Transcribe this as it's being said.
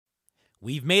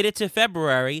We've made it to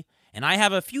February, and I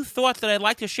have a few thoughts that I'd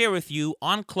like to share with you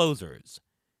on closers.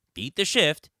 Beat the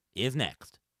Shift is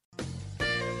next.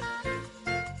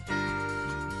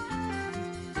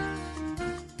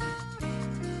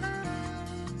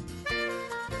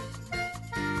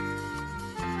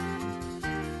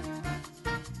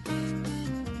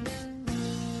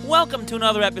 Welcome to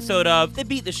another episode of the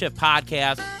Beat the Shift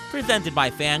podcast, presented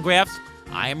by Fangraphs.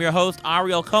 I am your host,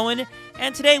 Ariel Cohen,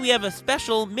 and today we have a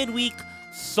special midweek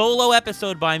solo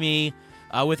episode by me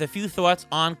with a few thoughts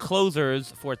on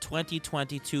closers for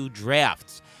 2022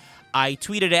 drafts. I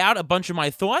tweeted out a bunch of my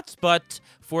thoughts, but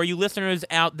for you listeners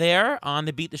out there on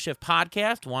the Beat the Shift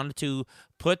podcast, wanted to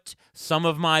put some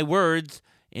of my words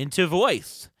into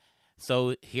voice.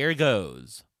 So here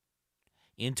goes.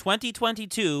 In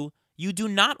 2022, you do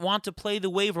not want to play the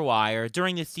waiver wire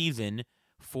during the season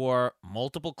for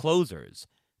multiple closers.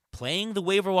 Playing the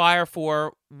waiver wire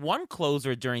for one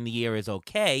closer during the year is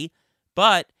okay,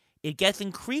 but it gets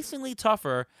increasingly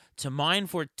tougher to mine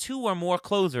for two or more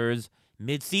closers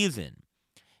mid-season.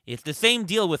 It's the same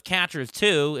deal with catchers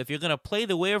too. If you're going to play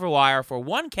the waiver wire for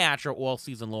one catcher all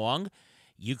season long,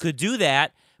 you could do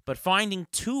that, but finding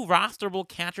two rosterable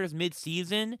catchers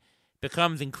mid-season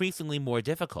becomes increasingly more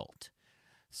difficult.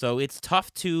 So it's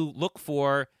tough to look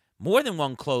for more than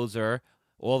one closer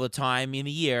all the time in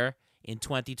the year in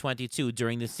 2022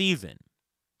 during the season.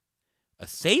 A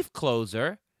safe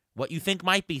closer, what you think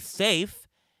might be safe,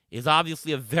 is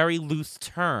obviously a very loose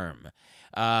term.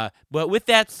 But with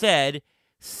that said,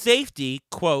 safety,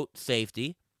 quote,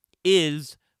 safety,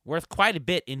 is worth quite a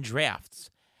bit in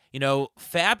drafts. You know,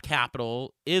 fab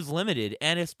capital is limited,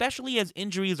 and especially as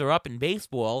injuries are up in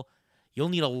baseball, you'll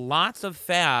need lots of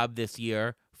fab this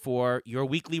year for your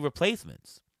weekly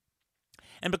replacements.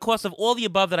 And because of all the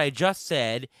above that I just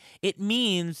said, it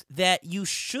means that you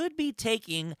should be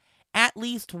taking at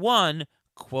least one,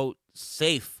 quote,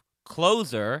 safe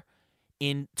closer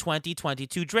in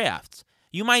 2022 drafts.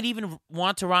 You might even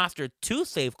want to roster two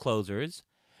safe closers,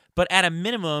 but at a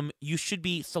minimum, you should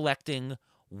be selecting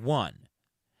one.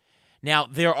 Now,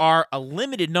 there are a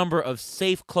limited number of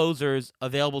safe closers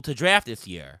available to draft this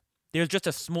year. There's just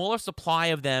a smaller supply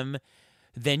of them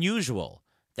than usual.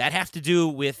 That has to do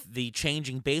with the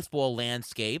changing baseball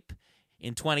landscape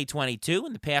in 2022.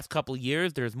 In the past couple of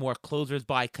years, there's more closers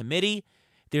by committee.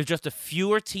 There's just a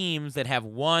fewer teams that have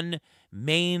one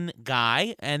main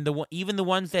guy, and even the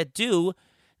ones that do,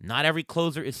 not every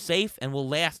closer is safe and will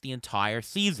last the entire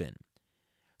season.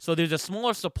 So there's a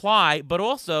smaller supply, but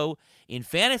also in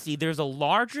fantasy, there's a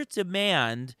larger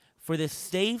demand for the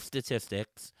save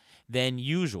statistics than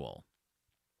usual.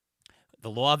 The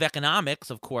law of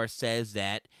economics, of course, says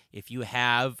that if you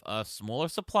have a smaller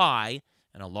supply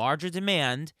and a larger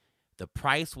demand, the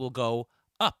price will go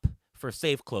up for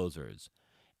safe closers.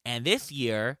 And this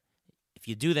year, if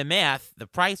you do the math, the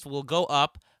price will go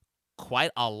up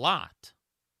quite a lot.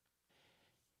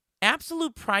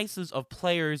 Absolute prices of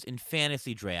players in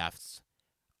fantasy drafts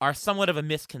are somewhat of a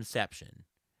misconception.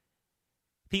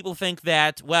 People think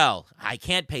that, well, I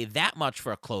can't pay that much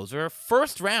for a closer.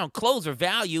 First round closer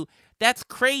value, that's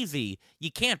crazy.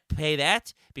 You can't pay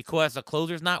that because a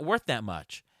closer's not worth that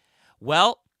much.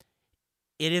 Well,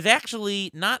 it is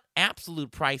actually not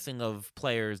absolute pricing of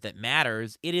players that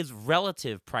matters. It is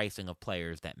relative pricing of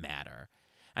players that matter.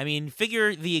 I mean,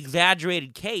 figure the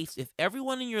exaggerated case if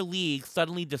everyone in your league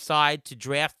suddenly decide to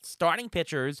draft starting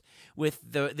pitchers with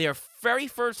their very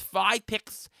first 5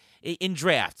 picks in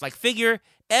drafts. Like, figure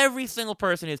every single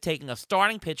person is taking a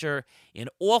starting pitcher in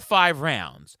all 5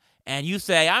 rounds. And you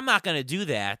say, I'm not going to do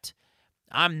that.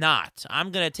 I'm not.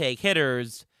 I'm going to take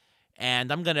hitters,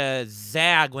 and I'm going to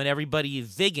zag when everybody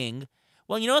is zigging.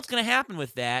 Well, you know what's going to happen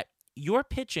with that? Your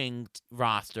pitching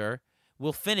roster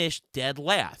will finish dead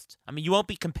last. I mean, you won't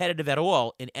be competitive at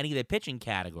all in any of the pitching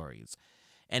categories.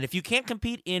 And if you can't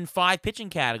compete in 5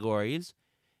 pitching categories,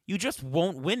 you just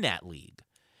won't win that league.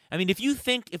 I mean, if you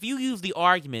use the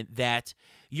argument that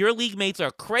your league mates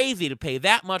are crazy to pay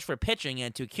that much for pitching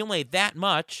and to accumulate that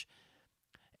much,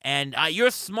 and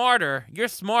you're smarter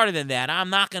than that,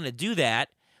 I'm not going to do that,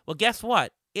 well, guess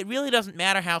what? It really doesn't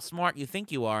matter how smart you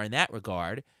think you are in that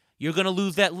regard. You're going to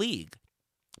lose that league.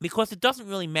 Because it doesn't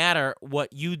really matter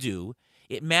what you do.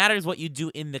 It matters what you do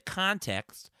in the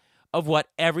context of what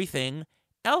everything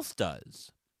else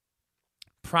does.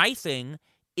 Pricing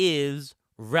is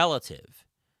relative.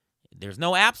 There's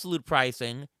no absolute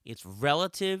pricing. It's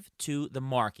relative to the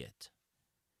market.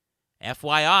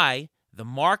 FYI, the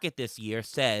market this year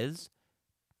says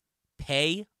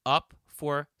pay up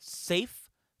for safe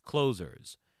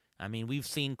closers. I mean, we've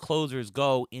seen closers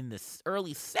go in the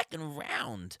early second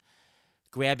round.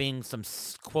 grabbing some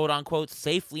quote-unquote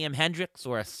safe Liam Hendriks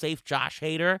or a safe Josh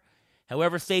Hader.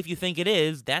 However safe you think it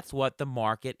is, that's what the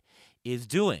market is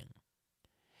doing.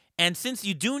 And since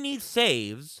you do need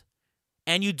saves,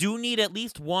 and you do need at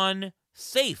least one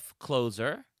safe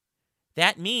closer,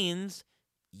 that means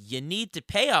you need to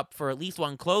pay up for at least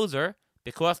one closer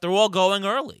because they're all going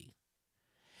early.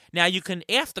 Now, you can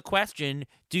ask the question,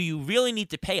 do you really need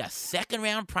to pay a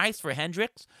second-round price for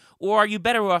Hendriks, or are you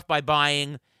better off by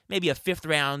buying maybe a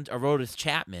fifth-round Aroldis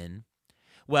Chapman?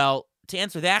 Well, to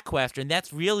answer that question,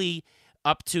 that's really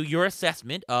up to your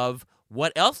assessment of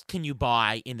what else can you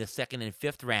buy in the second and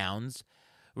fifth rounds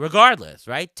regardless,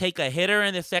 right? Take a hitter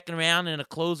in the second round and a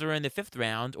closer in the fifth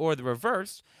round, or the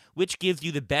reverse, which gives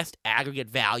you the best aggregate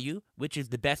value, which is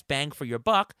the best bang for your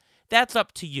buck. That's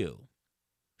up to you.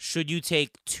 Should you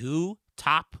take two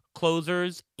top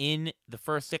closers in the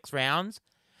first 6 rounds?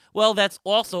 Well, that's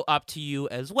also up to you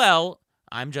as well.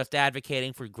 I'm just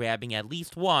advocating for grabbing at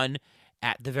least one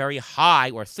at the very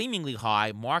high or seemingly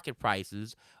high market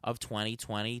prices of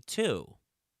 2022.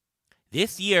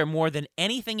 This year, more than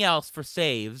anything else for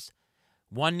saves,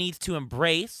 one needs to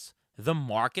embrace the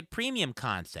market premium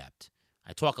concept.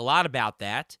 I talk a lot about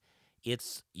that.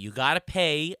 It's you got to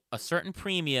pay a certain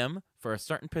premium for a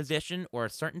certain position or a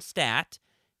certain stat.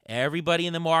 Everybody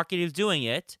in the market is doing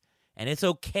it, and it's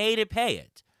okay to pay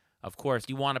it. Of course,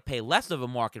 you want to pay less of a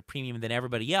market premium than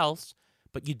everybody else,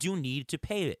 but you do need to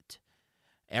pay it.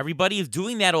 Everybody is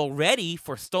doing that already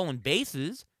for stolen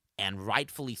bases, and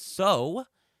rightfully so.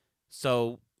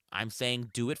 So I'm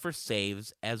saying do it for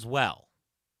saves as well.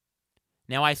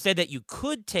 Now, I said that you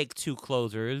could take 2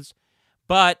 closers,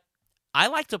 but I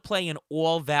like to play in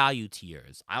all value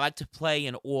tiers. I like to play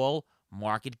in all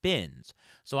market bins.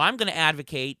 So I'm going to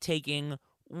advocate taking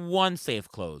 1 safe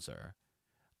closer.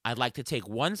 I'd like to take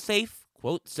 1 safe,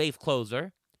 quote, safe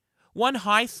closer, 1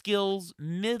 high skills,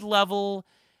 mid-level,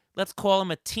 let's call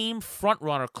him a team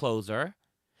front-runner closer,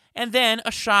 and then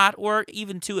a shot, or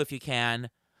even 2 if you can,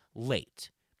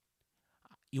 late.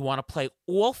 You want to play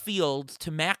all fields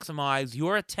to maximize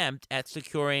your attempt at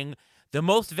securing the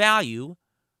most value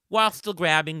while still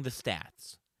grabbing the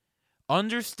stats.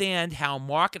 Understand how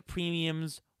market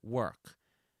premiums work.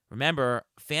 Remember,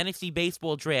 fantasy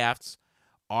baseball drafts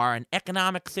are an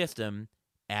economic system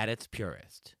at its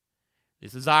purest.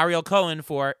 This is Ariel Cohen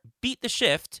for Beat the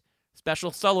Shift,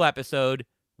 special solo episode.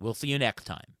 We'll see you next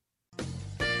time.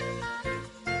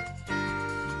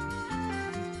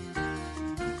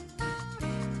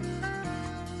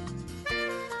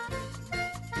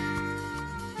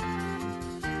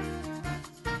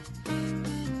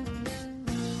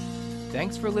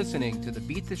 Thanks for listening to the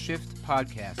Beat the Shift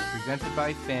podcast presented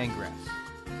by Fangraphs.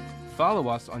 Follow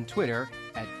us on Twitter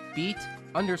at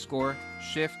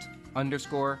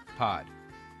beat_shift_pod.